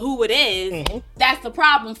 regardless of who it is, that's the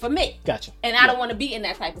problem for me. Gotcha. And I don't want to be in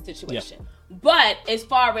that type of situation. Yeah. But as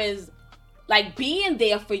far as like being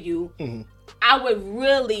there for you, I would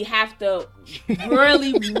really have to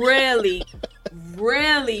really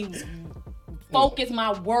focus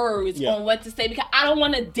my words on what to say, because I don't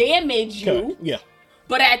want to damage you. Correct. Yeah.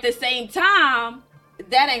 But at the same time,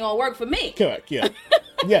 that ain't gonna work for me. Correct. Yeah.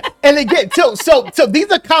 Yeah. And again, so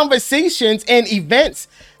these are conversations and events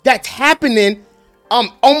that's happening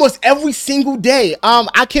almost every single day.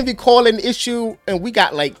 I can recall an issue, and we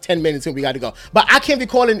got like 10 minutes and we got to go, but I can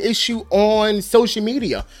recall an issue on social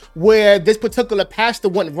media where this particular pastor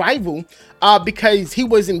went rival because he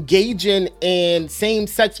was engaging in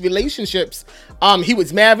same-sex relationships. He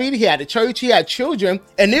was married, he had a church, he had children,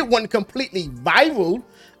 and it went completely viral.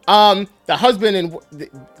 The husband and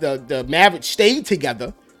the marriage stayed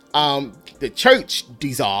together. The church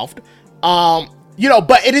dissolved. But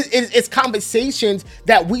it's conversations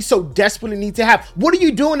that we so desperately need to have. What do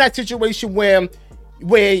you do in that situation where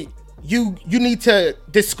you need to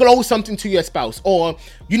disclose something to your spouse, or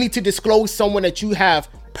you need to disclose someone that you have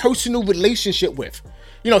personal relationship with?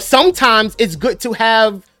 Sometimes it's good to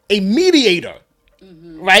have a mediator.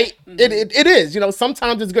 Right? It is.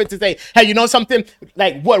 Sometimes it's good to say, hey, something,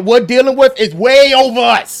 like what we're dealing with is way over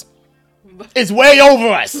us. It's way over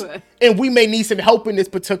us. And we may need some help in this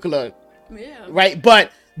particular, right?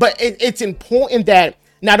 But it's important that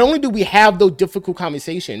not only do we have those difficult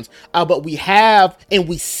conversations, but we have and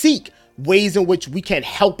we seek ways in which we can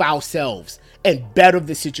help ourselves and better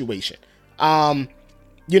the situation. One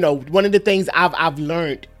of the things I've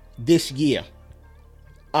learned this year,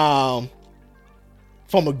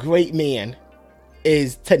 from a great man,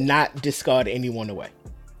 is to not discard anyone away.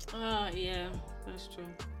 Yeah, that's true.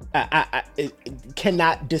 I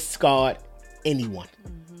cannot discard anyone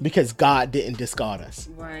because God didn't discard us.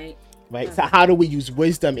 Right. So how do we use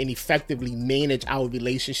wisdom and effectively manage our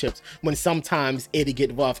relationships when sometimes it'll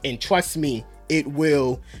get rough? And trust me, it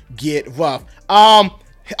will get rough.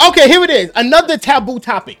 Okay, here it is. Another taboo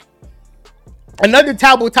topic. And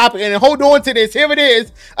hold on to this. Here it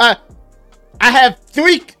is. I have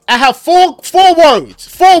four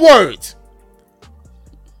words.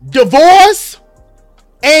 Divorce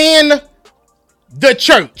and the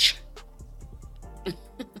church.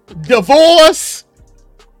 Divorce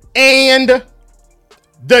and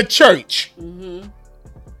the church.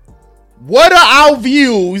 What are our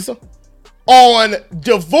views on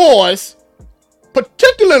divorce,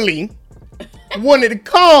 particularly when it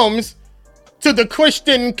comes to the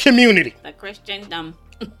Christian community? The Christendom.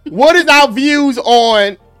 What is our views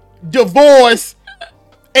on divorce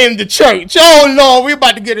in the church? Oh Lord, we're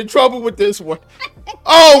about to get in trouble with this one.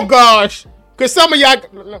 Oh gosh, because some of y'all,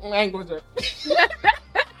 I ain't gonna say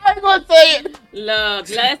it. Look,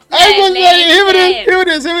 let's. I ain't gonna say it. Here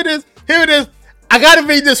it is. I gotta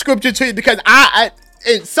read the scripture to you because I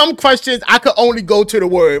in some questions I could only go to the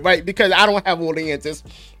word, right? Because I don't have all the answers.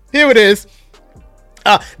 Here it is.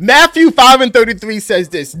 Matthew 5:33 says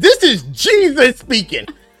this. This is Jesus speaking.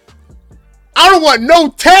 I don't want no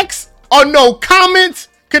text or no comments,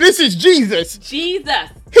 because this is Jesus. Jesus.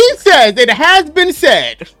 He says, it has been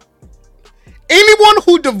said, anyone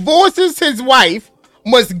who divorces his wife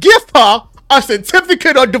must give her a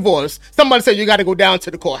certificate of divorce. Somebody said you got to go down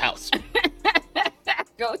to the courthouse.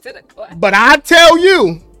 Go to the court. But I tell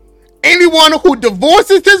you, anyone who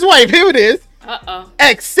divorces his wife, here it is,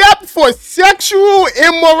 except for sexual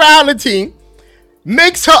immorality,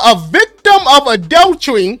 makes her a victim of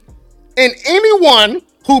adultery, and anyone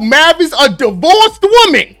who marries a divorced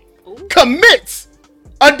woman commits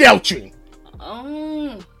adultery.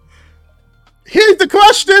 Here's the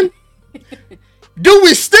question. Do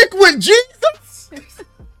we stick with Jesus?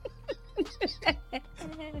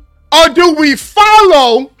 Or do we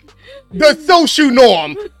follow the social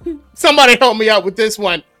norm? Somebody help me out with this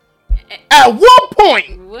one. At what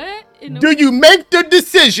point do you make the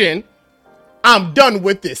decision, I'm done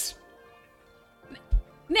with this?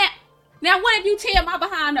 Now what if you tear my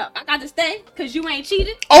behind up? I got to stay because you ain't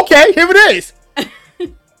cheated? Okay, here it is.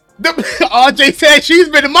 RJ said she's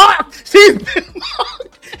been marked. Here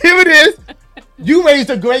it is. You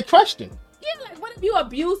raised a great question. Yeah, like what if you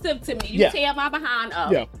abusive to me? You tear my behind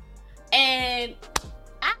up. Yeah. And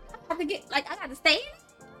I have to get, like, I got to stay in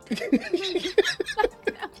it?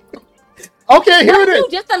 Okay, here it is.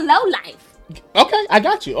 Just a low life. Okay, I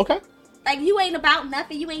got you. Okay. Like, you ain't about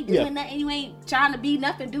nothing. You ain't doing nothing. You ain't trying to be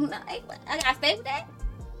nothing, do nothing. I got to stay with that?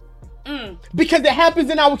 Because it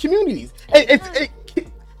happens in our communities.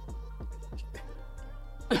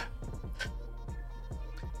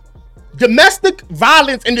 Domestic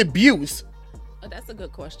violence and abuse. Oh, that's a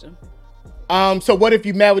good question. So what if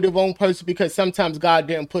you married the wrong person because sometimes God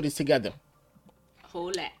didn't put us together?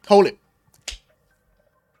 Hold it.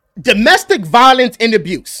 Domestic violence and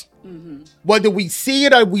abuse. Whether we see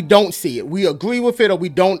it or we don't see it, we agree with it or we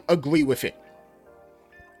don't agree with it.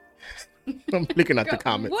 I'm looking at the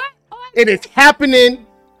comments. What? It is happening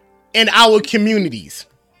in our communities,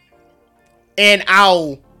 and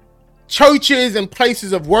our churches and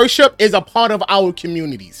places of worship is a part of our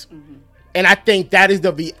communities. And I think that is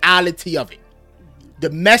the reality of it.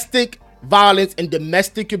 Domestic violence and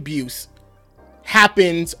domestic abuse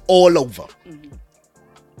happens all over.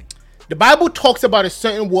 The Bible talks about a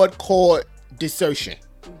certain word called desertion.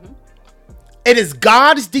 It is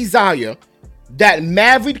God's desire that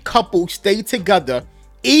married couples stay together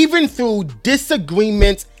even through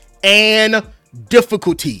disagreements and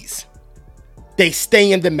difficulties. They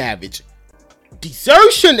stay in the marriage.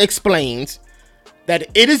 Desertion explains that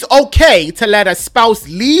it is okay to let a spouse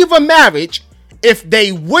leave a marriage if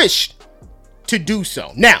they wish to do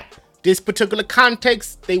so. Now, this particular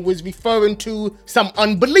context, they was referring to some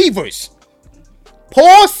unbelievers.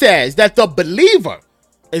 Paul says that the believer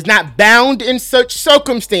is not bound in such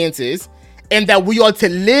circumstances and that we are to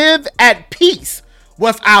live at peace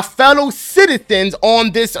with our fellow citizens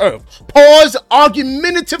on this earth. Paul's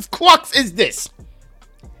argumentative crux is this: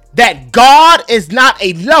 that God is not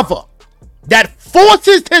a lover that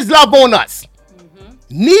forces his love on us.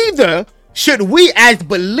 Neither should we as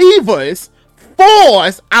believers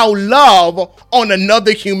force our love on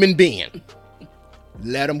another human being.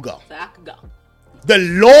 Let him go. So I could go. The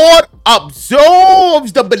Lord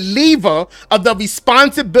absolves the believer of the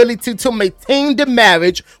responsibility to maintain the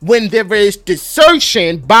marriage when there is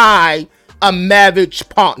desertion by a marriage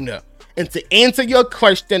partner. And to answer your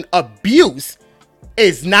question, abuse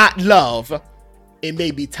is not love. It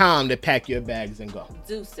may be time to pack your bags and go.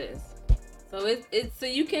 Deuces. So it's so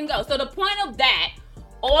you can go. So the point of that,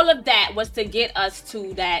 all of that was to get us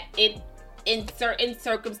to that in certain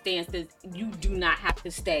circumstances, you do not have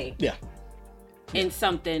to stay. In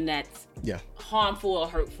something that's harmful or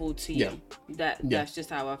hurtful to you. That's just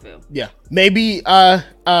how I feel. Maybe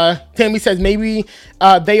Tammy says maybe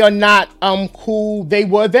they are not who they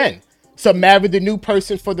were then. So marry the new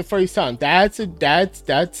person for the first time. That's a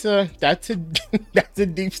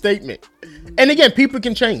deep statement. And again, people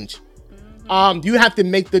can change. You have to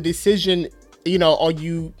make the decision, you know, do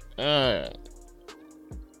you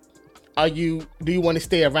want to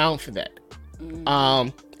stay around for that?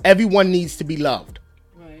 Everyone needs to be loved.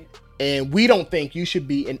 Right. And we don't think you should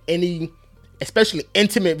be in any, especially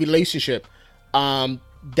intimate relationship,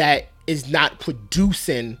 that is not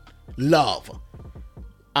producing love.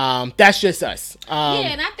 That's just us.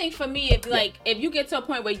 And I think for me, if you get to a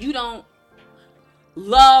point where you don't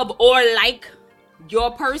love or like your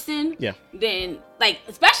person, then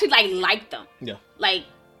especially like them.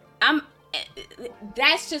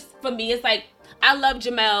 That's just for me. It's like I love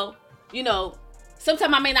Jamel, you know,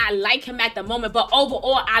 sometimes I may not like him at the moment, but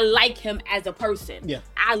overall, I like him as a person. Yeah.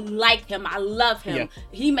 I like him. I love him.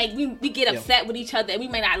 Yeah. We get upset with each other, and we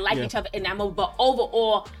may not like each other in that moment, but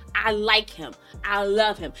overall, I like him. I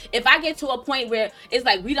love him. If I get to a point where it's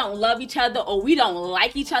like we don't love each other or we don't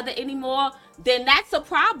like each other anymore, then that's a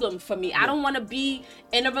problem for me. I don't want to be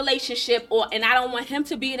in a relationship, and I don't want him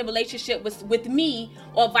to be in a relationship with me,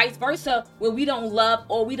 or vice versa, where we don't love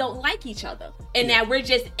or we don't like each other, and that we're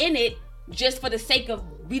just in it just for the sake of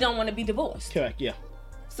we don't want to be divorced. Correct. Yeah.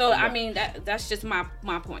 So I mean that's just my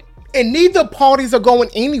point. And neither parties are going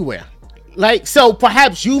anywhere. Like, so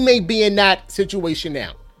perhaps you may be in that situation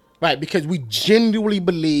now. Right, because we genuinely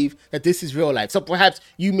believe that this is real life. So perhaps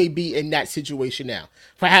you may be in that situation now.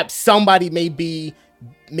 Perhaps somebody may be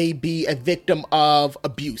a victim of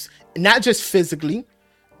abuse, not just physically,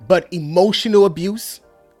 but emotional abuse,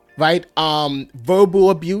 right?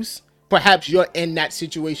 Verbal abuse. Perhaps you're in that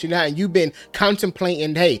situation now, and you've been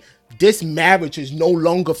contemplating, hey, this marriage is no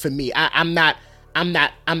longer for me. I'm not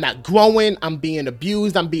growing. I'm being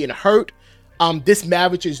abused. I'm being hurt. This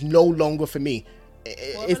marriage is no longer for me.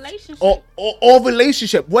 Or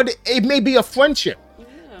relationship. What it may be a friendship. Yeah.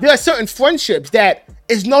 There are certain friendships that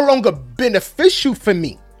is no longer beneficial for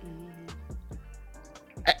me.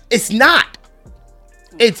 It's not.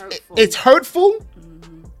 It's hurtful.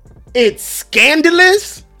 It's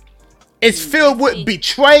scandalous. It's filled with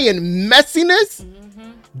betrayal and messiness.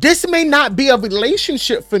 This may not be a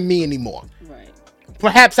relationship for me anymore. Right.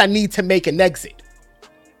 Perhaps I need to make an exit.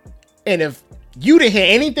 And if you didn't hear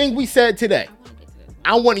anything we said today,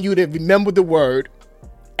 I want you to remember the word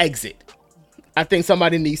exit. I think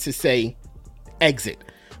somebody needs to say exit.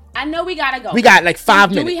 I know we gotta go. We got like 5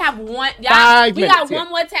 minutes. Do we have one? We got one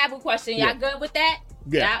more taboo question. Y'all good with that?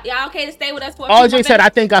 Yeah. Y'all okay to stay with us for a few RJ said, I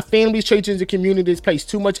think our families, churches, and communities place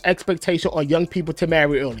too much expectation on young people to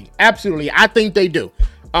marry early. Absolutely. I think they do.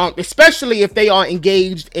 Especially if they are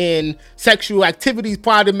engaged in sexual activities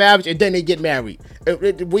prior to marriage and then they get married.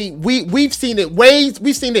 We've seen it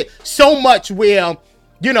we've seen it so much where,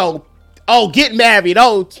 get married.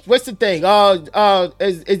 Oh, what's the thing?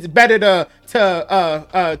 It's better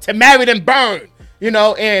to marry than burn.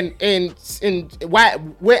 And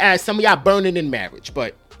whereas some of y'all burning in marriage,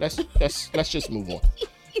 but let's just move on.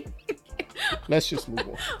 Let's just move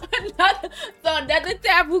on. So another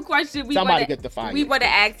taboo question we want to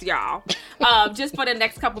ask y'all, just for the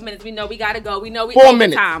next couple minutes. We know we gotta go. We know we 4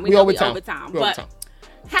 minutes. Time. We know we overtime. But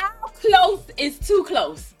how close is too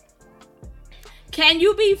close? Can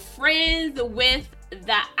you be friends with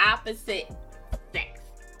the opposite sex?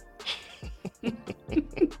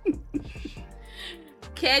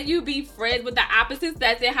 Can you be friends with the opposite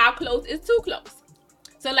sex, and how close is too close?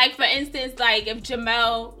 So, like, for instance, like if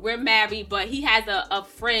Jamel, we're married, but he has a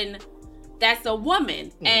friend that's a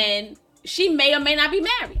woman, and she may or may not be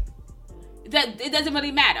married. That it doesn't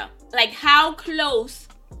really matter. Like, how close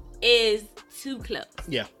is too close?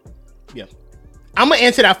 Yeah. I'm gonna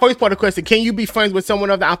answer that first part of the question. Can you be friends with someone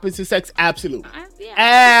of the opposite sex? Absolutely. Yeah.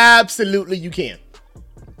 Absolutely, you can.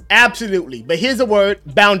 Absolutely. But here's a word: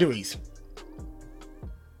 boundaries.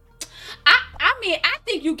 I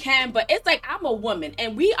think you can, but it's like I'm a woman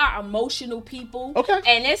and we are emotional people. Okay.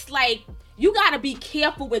 And it's like you gotta be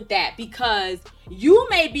careful with that, because you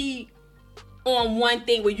may be on one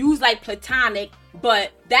thing where you's like platonic,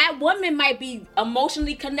 but that woman might be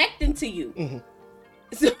emotionally connecting to you.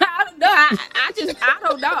 So I don't know. I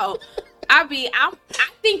don't know. I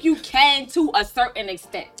think you can to a certain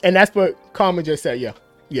extent. And that's what Carmen just said. Yeah.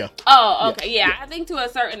 Oh, okay. Yeah, I think to a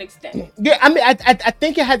certain extent. Yeah, I mean, I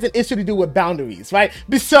think it has an issue to do with boundaries, right?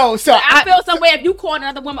 So I feel some way if you call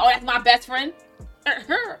another woman, oh, that's my best friend.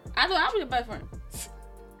 Her. I thought I was your best friend.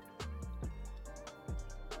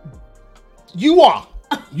 You are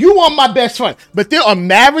my best friend. But there are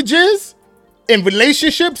marriages and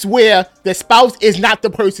relationships where the spouse is not the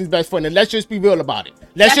person's best friend. And let's just be real about it.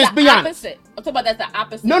 Let's just be honest. I'm talking about that's the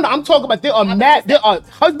opposite. No, I'm talking about there are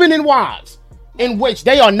husband and wives in which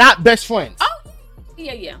they are not best friends. Oh,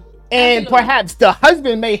 yeah. And absolutely. Perhaps the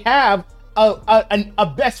husband may have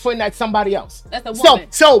a best friend that's somebody else. That's a woman.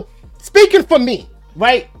 So speaking for me,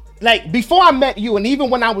 right? Like before I met you, and even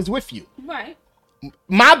when I was with you, right?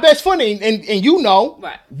 My best friend, and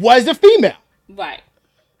right, was a female, right?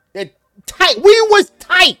 Tight. We was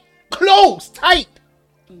tight, close, tight,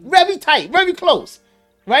 very tight, very close,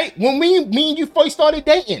 right? When me and you first started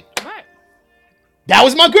dating, right? That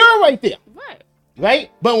was my girl right there.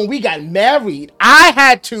 Right. But when we got married, I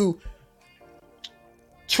had to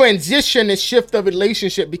transition and shift the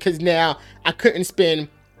relationship because now I couldn't spend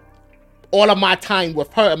all of my time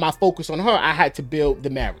with her and my focus on her. I had to build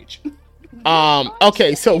the marriage.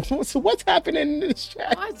 Okay, so what's happening in this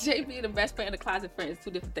chat? Why JB the best friend and the closet friend is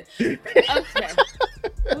two different things.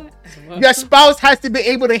 Okay. Your spouse has to be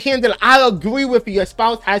able to handle. I agree with you. Your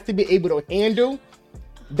spouse has to be able to handle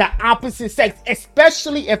the opposite sex,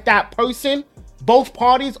 especially if that person, both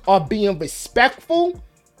parties, are being respectful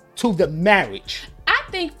to the marriage. I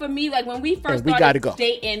think for me, like when we first started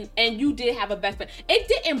dating and you did have a best friend, it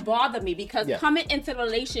didn't bother me because coming into the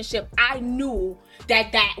relationship, I knew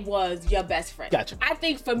that was your best friend. Gotcha. I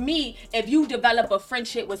think for me, if you develop a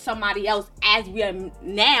friendship with somebody else as we are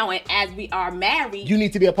now and as we are married, you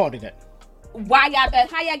need to be a part of that.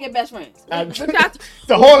 How y'all get best friends?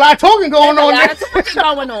 The whole lot of talking going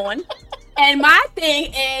on. And my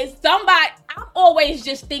thing is, I'm always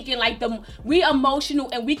just thinking like we emotional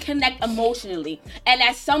and we connect emotionally. And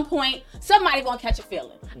at some point, somebody gonna catch a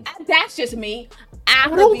feeling. That's just me. I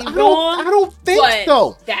don't think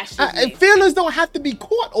so. That's just me. Feelings don't have to be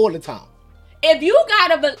caught all the time. If you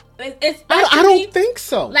gotta, I don't think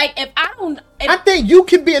so. Like I think you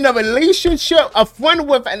can be in a relationship, a friend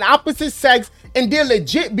with an opposite sex, and there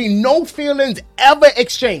legit be no feelings ever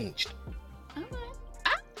exchanged.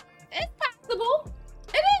 It's possible.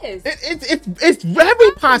 It is. It's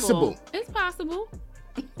very possible. It's possible.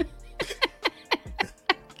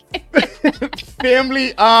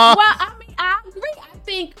 Family. Well, I mean, I agree.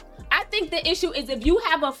 I think the issue is if you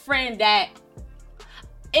have a friend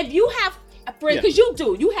because you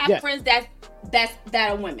have friends that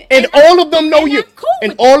are women, and all of them know you,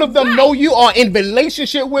 and all of them know you are in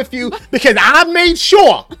relationship with you because I made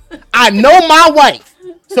sure I know my wife.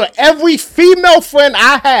 So every female friend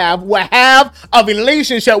I have will have a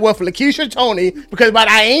relationship with Lakeisha Tony because what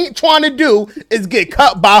I ain't trying to do is get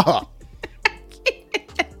cut by her.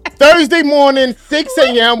 Thursday morning, 6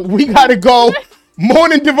 a.m. We gotta go.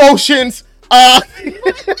 Morning devotions. Wait.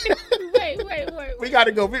 We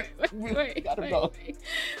gotta go. We gotta go.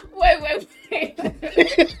 Wait.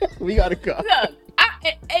 We gotta go. Look,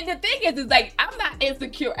 and the thing is like I'm not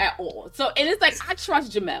insecure at all. So and it's like I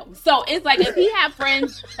trust Jamel. So it's like if he have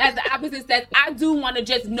friends that's the opposite sex, I do want to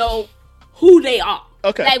just know who they are.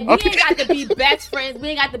 Okay. Like we ain't got to be best friends, we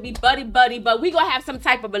ain't got to be buddy, but we gonna have some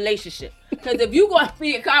type of relationship. Because if you gonna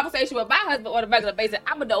be in conversation with my husband on a regular basis,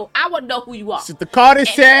 I want to know who you are. So the Carter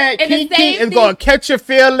said Kiki is gonna catch a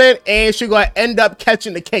feeling and she's gonna end up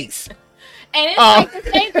catching the case. And it's like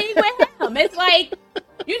the same thing with him. It's like,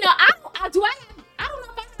 I don't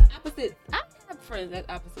know if I have opposite. I have friends that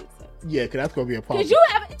opposite sex. Yeah, because that's going to be a problem. Because you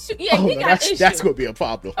have an issue. Yeah, he got an issue. That's going to be a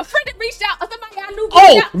problem. A friend that reached out, or somebody I knew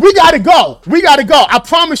we got to go. We got to go. I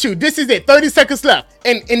promise you, this is it. 30 seconds left.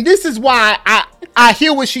 And this is why I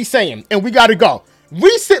hear what she's saying, and we got to go.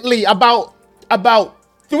 Recently, about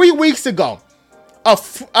 3 weeks ago,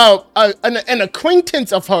 an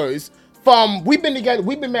acquaintance of hers we've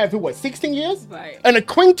been married for 16 years? Right. An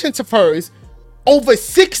acquaintance of hers over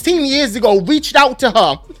 16 years ago reached out to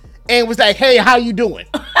her and was like, hey, how you doing?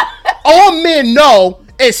 All men know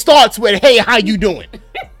it starts with, hey, how you doing?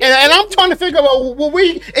 And I'm trying to figure out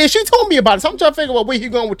and she told me about it, so I'm trying to figure out where you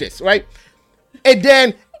going with this, right? And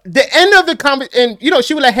then the end of the conversation, and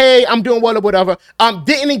she was like, hey, I'm doing well or whatever.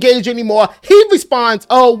 Didn't engage anymore. He responds,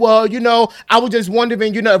 oh, well, I was just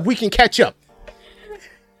wondering, if we can catch up.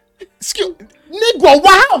 Excuse Negro,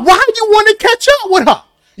 why you want to catch up with her?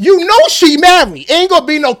 You know she married. Ain't gonna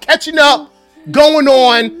be no catching up going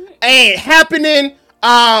on. Ain't happening.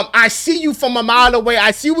 I see you from a mile away. I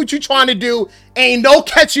see what you're trying to do. Ain't no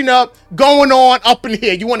catching up going on up in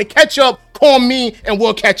here. You want to catch up, call me and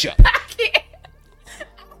we'll catch up.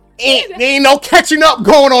 Ain't no catching up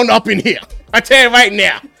going on up in here. I tell you right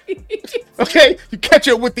now. Okay? You catch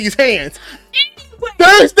up with these hands.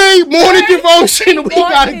 Thursday morning devotion. We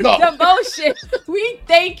gotta go. Devotion. We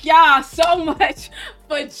thank y'all so much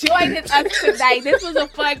for joining us tonight. This was a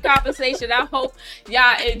fun conversation. I hope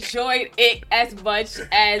y'all enjoyed it as much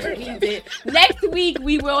as we did. Next week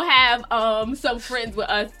we will have some friends with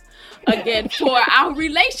us again for our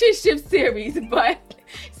relationship series. But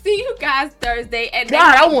see you guys Thursday. And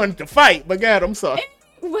God, I wanted to fight, but God, I'm sorry.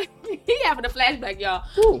 He having a flashback, y'all.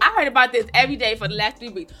 Ooh. I heard about this every day for the last 3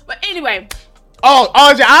 weeks. But anyway. Oh,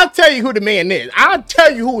 RJ, I'll tell you who the man is. I'll tell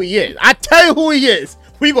you who he is.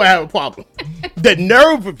 We gonna have a problem. The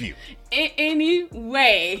nerve of you.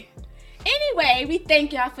 Anyway, we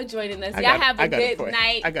thank y'all for joining us. Y'all have a good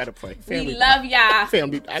night. I gotta pray. We love y'all.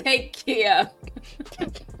 Family, take care.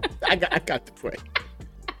 I got to pray.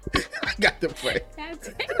 I got to pray.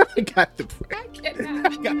 I got to pray. I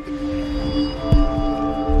got to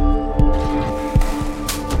pray.